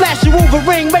ultimate. Splash a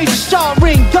Wolverine, major star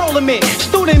ring, Dolomit.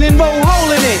 Student enroll,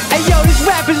 holding it. Hey yo, this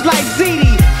rap is like ZD.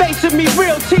 Facing me,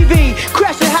 real TV.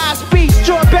 Crash at high speed,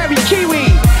 strawberry kiwi.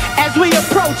 As we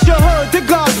approach your hood, the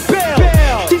guards bill.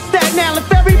 She's Staten Island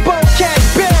ferry boat, cash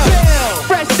bill.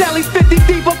 Fresh Sally's 50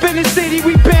 deep up in the city.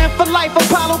 We banned for life.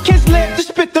 Apollo kids live to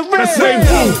spit the ring. Let's say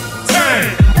Wu Tang,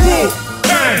 Wu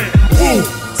Tang, Wu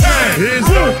Tang. Here's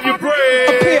up your bread.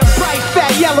 A pair of bright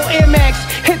fat yellow Air Max.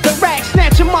 Hit the rack,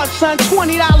 snatch 'em up, son.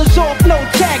 $20 off, no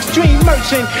tax. Dream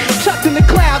merchant, tucked in the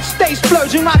clouds, stay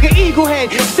splurging, rock an eagle head,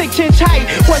 6-inch height.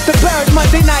 What's the bird?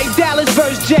 Monday night, Dallas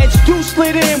versus Jets. Two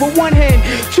slid in with one hand,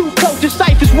 two coaches,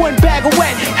 ciphers, one bag of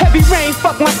wet. Heavy rain,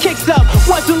 fuck my kicks up.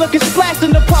 Wasn't looking splashed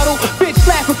in the puddle. Bitch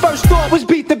slapping, first thought was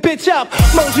beat the bitch up.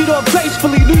 Moseyed off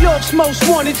gracefully, New York's most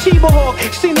wanted Chiba Hawk.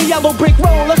 Seen the yellow brick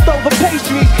roll, left over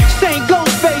pastries. Saint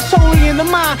Ghostface, solely in the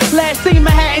mind. Last seen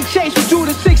Manhattan Chase, we drew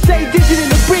the 6-8 digit in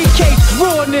the briefcase.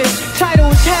 Rawness,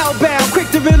 title is hellbound. Quick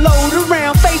to reload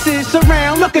around, faces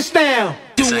around, look us down.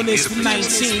 Doing this from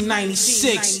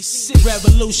 1996.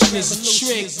 Revolution is a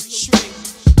trick.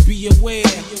 Be aware.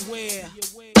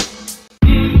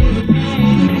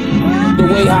 The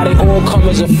way how they all come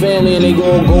as a family and they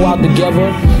all go out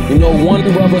together. You know, one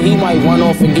brother, he might run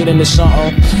off and get into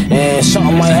something, and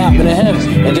something might happen to him.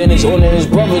 And then one of his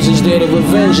brothers is there to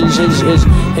revenge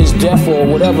his death or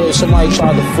whatever. If somebody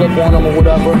tried to flip on him or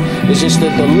whatever. It's just the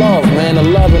love, man, the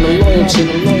love and the loyalty,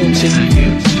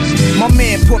 My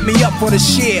man put me up for the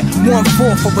share,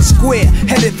 1/4 of a square.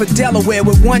 Headed for Delaware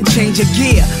with one change of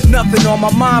gear. Nothing on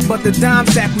my mind but the dime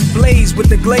sack we blaze, with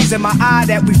the glaze in my eye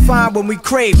that we find when we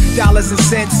crave dollars and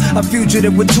cents. A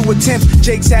fugitive with 2 attempts.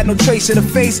 Jake's had no trace of the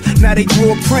face, now they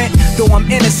grew a print. Though I'm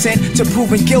innocent to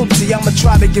proving guilty, I'ma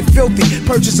try to get filthy.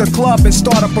 Purchase a club and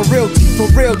start up a realty. For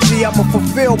real G, I'ma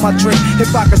fulfill my dream.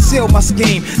 If I conceal my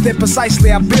scheme, then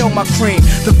precisely I build my cream.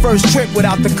 The first trip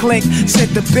without the clink,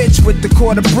 sent the bitch with the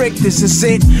quarter brick. This is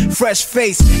it, fresh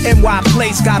face, NY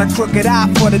place. Got a crooked eye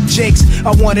for the jakes.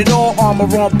 I want it all, armor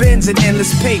on bins and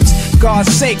endless papes.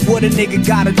 God's sake, what a nigga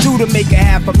gotta do to make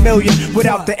 $500,000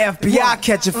 without the FBI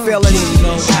catching feelings? You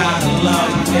know how to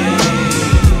love me.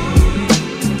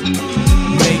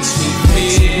 Makes me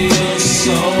feel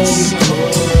so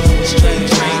good. Straight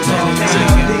drink on me.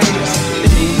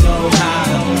 You know how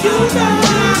to love me.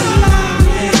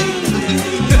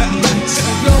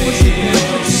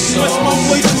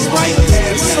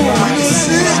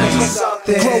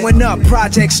 Growing up,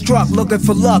 project struck, looking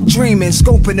for luck, dreaming,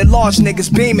 scoping the large niggas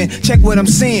beaming. Check what I'm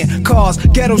seeing, cars,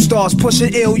 ghetto stars,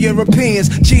 pushing ill Europeans.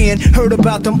 G'ing, heard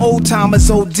about them old timers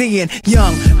ODing.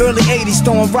 Young, early 80s,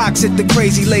 throwing rocks at the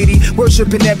crazy lady,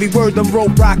 worshiping every word them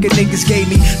rope rockin' niggas gave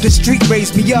me. The street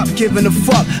raised me up, giving a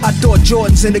fuck. I thought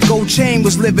Jordans and the gold chain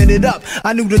was living it up.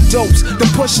 I knew the dopes, the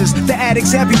pushers, the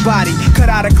addicts, everybody. Cut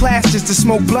out of class just to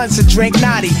smoke blunts and drink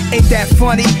naughty. Ain't that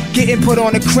funny? Getting put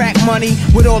on the crack money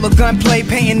with all the gunplay,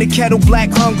 painting the kettle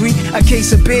black hungry. A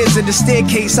case of beers in the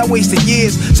staircase, I wasted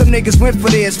years. Some niggas went for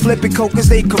theirs, flipping coke as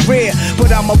they career.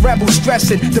 But I'm a rebel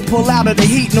stressing to pull out of the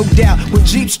heat, no doubt. With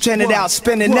Jeeps trending out,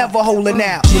 spinning, never holding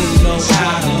out. You know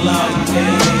how to love me.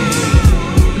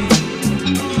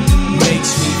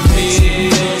 Makes me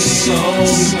feel so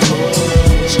good.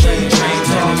 Straight drink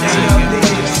on me.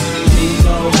 You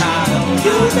know how to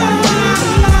love me.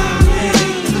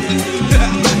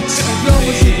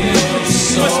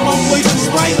 What's my voice is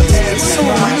right? So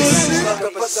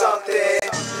looking for something.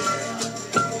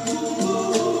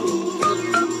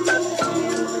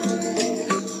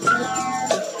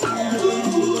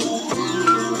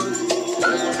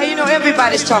 Hey, you know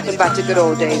everybody's talking about the good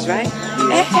old days, right?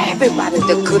 Everybody,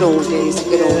 the good old days, the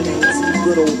good old days, the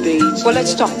good old days. Well,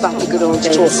 let's talk about the good old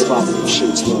days. Let's talk about them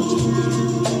shits,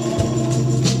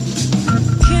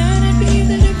 Can it be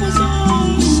that it was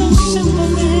all so simple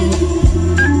then?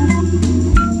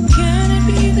 Can it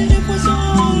be that it was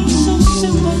all so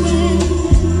simple then?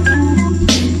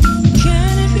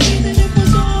 Can it be that it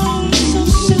was all so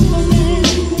simple then?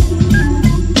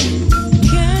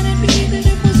 Can it be that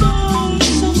it was all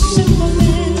so simple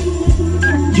then?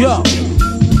 Yo.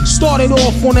 Started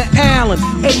off on the island,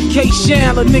 AK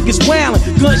Shandler, niggas wailing,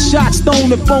 gunshots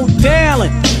thrown and phone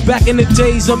dialing. Back in the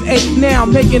days, I'm 8 now,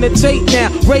 making a tape now.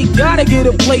 Ray gotta get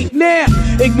a plate now.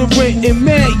 Ignorant and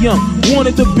mad young,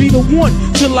 wanted to be the one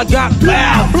till I got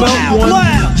loud.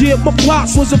 Yeah, my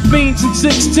pops was a fiend since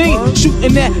 16,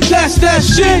 shooting that's that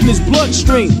shit in his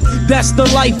bloodstream. That's the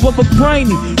life of a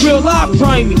brainy, real life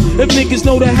grimy. If niggas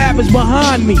know the habits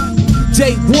behind me.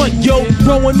 day one, yo,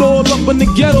 growing all up in the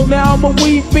ghetto. Now I'm a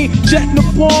weed fiend, jetting the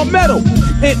palmetto.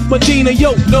 In Medina,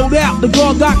 yo, no doubt, the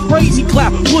girl got crazy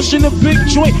clout, pushing a big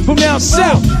joint from down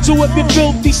south. So if you're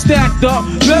filthy stacked up,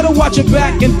 better watch your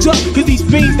back and duck, cause these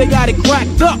fiends, they got it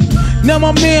cracked up. Now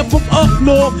my man from up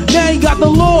north, now he got the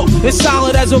law, as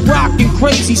solid as a rock and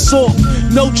crazy soft.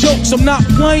 No jokes, I'm not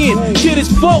playing, get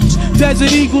his folks,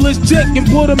 Desert Eagle his dick and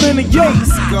put him in a yoke.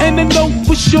 And the note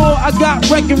for sure, I got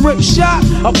wreck and rip shot,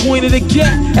 I pointed a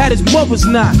gat at his mother's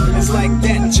knot. It's like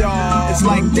that, y'all, it's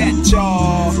like that,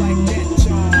 y'all.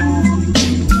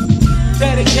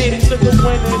 Dedicated to the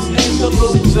winners and the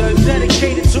losers.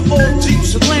 Dedicated to all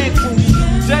Jeeps and Land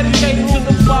Cruisers. Dedicated to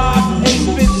the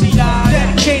 5-8-50-I.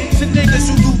 Dedicated to niggas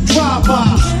who do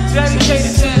drive-bys.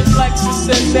 Dedicated to the Lexus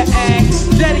and the Axe.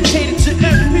 Dedicated to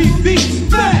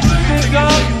MPVs.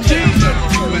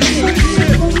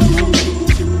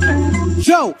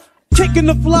 Yo, kicking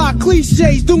the fly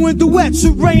cliches, doing duets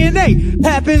with Ray and A.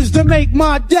 Happens to make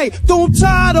my day. Don't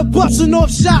tired of busting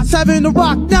off shots, having to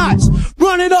rock knots,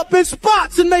 running up in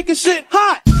spots and making shit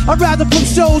hot. I'd rather put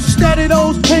shows instead of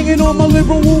those hanging on my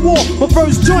living room wall. My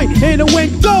first joint and it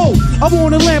went gold. I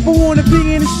want a lamp, I wanna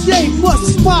be in the shade, plus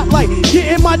the spotlight,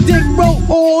 getting my dick broke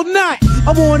all night.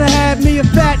 I wanna have me a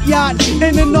fat yacht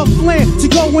and enough land to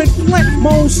go and plant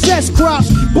my own cess crops.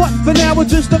 But for now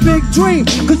it's just a big dream,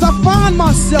 cause I find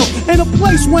myself in a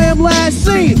place where I'm last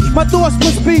seen. My thoughts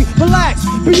must be relaxed,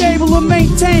 be able to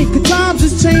maintain, cause times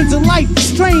is changing, life is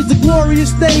strange, the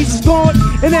glorious days is gone,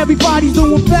 and everybody's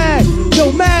doing bad.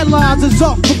 Yo, mad lives is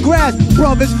up for grabs,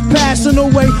 brothers passing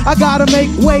away, I gotta make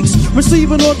wakes,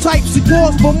 receiving all types of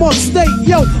calls from upstate.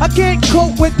 Yo, I can't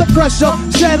cope with the pressure,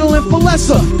 settling for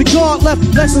lesser, the God left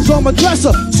lessons on my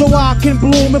dresser, so I can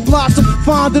bloom and blossom,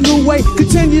 find a new way,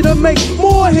 continue to make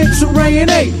more hits with Ray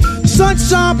and A.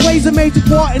 Sunshine plays a major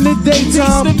part in the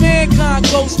daytime. Peace to mankind,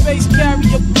 ghost face,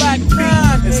 carry a black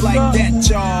kind. It's like that,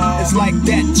 y'all. It's like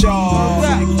that, y'all.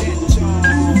 Like that, y'all.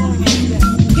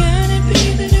 Can it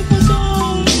be that it was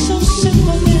all so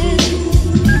simple then?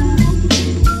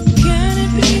 Can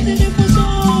it be that it was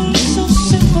all so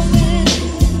simple then?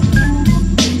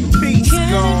 Peace,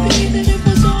 can it be that it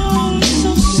was all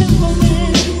so simple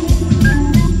then?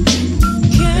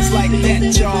 It's like that,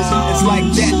 y'all. It's like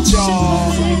that,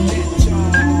 y'all.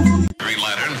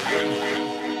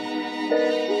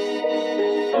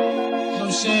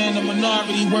 The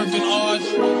minority working hard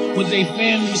with their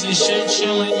families and shit,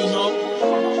 chilling, you know.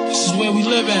 This is where we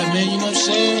live at, man, you know what I'm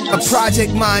saying? A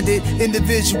project-minded,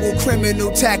 individual,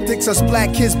 criminal tactics. Us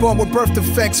black kids born with birth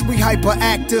defects. We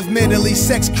hyperactive, mentally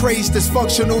sex-crazed,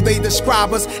 dysfunctional. They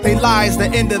describe us. They lies the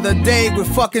end of the day. We're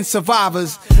fucking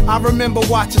survivors. I remember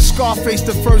watching Scarface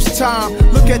the first time.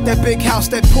 Look at that big house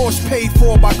that Porsche paid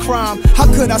for by crime. How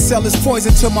could I sell this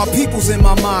poison to my peoples in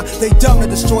my mind? They dumb to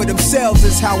destroy themselves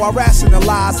is how I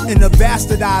rationalize. In a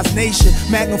bastardized nation,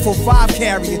 Magnum 45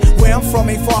 carrying. Where I'm from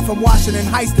ain't far from Washington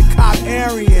Heights, the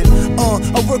𝐾𝐫𝐤.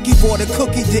 A rookie bought a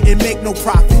cookie, didn't make no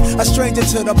profit. A stranger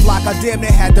to the block, I damn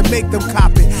near had to make them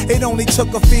cop it. It only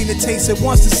took a fiend to taste it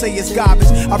once to say it's garbage.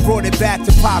 I brought it back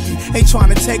to Poppy, ain't trying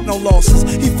to take no losses.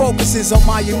 He focuses on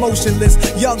my emotionless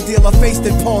young dealer, faced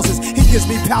in pauses. He gives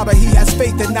me powder, he has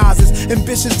faith in Nas's.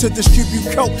 Ambitions to distribute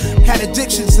coke, had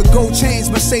addictions to gold chains,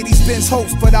 Mercedes-Benz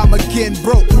hopes, but I'm again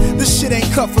broke. This shit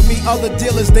ain't cut for me, other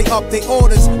dealers, they up their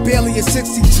orders. Barely at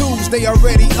 62s, they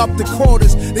already up the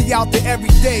quarters. They out there every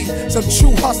day, some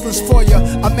true hustlers for ya.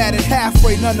 I'm at it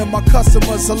halfway, none of my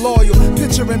customers are loyal.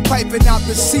 Picturing piping out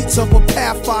the seats of a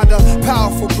Pathfinder.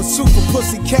 Powerful pursuit for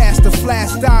pussy cash to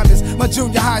flash diamonds. My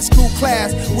junior high school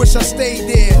class, wish I stayed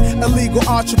there. Illegal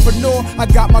entrepreneur, I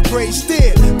got my grades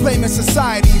still. Blaming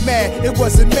society, mad, it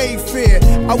wasn't made fair.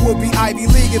 I would be Ivy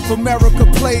League if America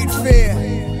played fair.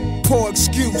 Poor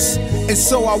excuse, and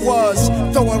so I was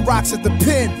throwing rocks at the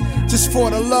pen, just for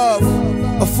the love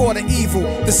or for the evil.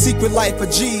 The secret life of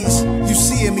G's, you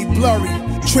seeing me blurry.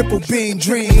 Triple beam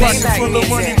dreams. Pocket full of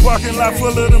money, parking lot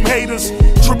full of them haters.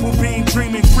 Triple beam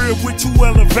dreaming, crib with 2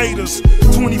 elevators.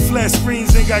 20 flat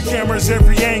screens and got cameras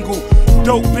every angle.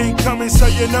 Dope been coming, so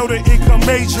you know the income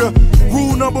major.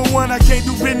 Rule number 1, I can't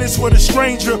do business with a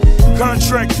stranger.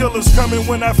 Contract killers coming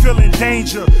when I feel in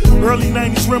danger. Early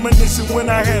 90s reminiscing when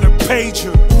I had a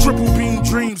pager. Triple beam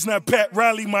dreams, now Pat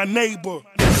Riley my neighbor.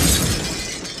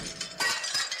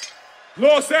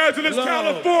 Los Angeles,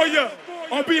 California,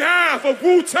 on behalf of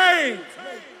Wu Tang,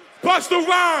 Busta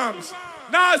Rhymes,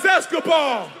 Nas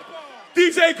Escobar,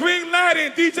 DJ Green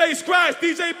Latin, DJ Scratch,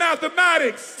 DJ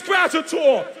Mathematics, Scratcher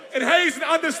Tour, and Hayes and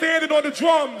Understanding on the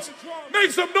drums.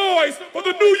 Make some noise for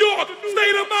the New York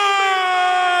State of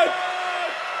Mind!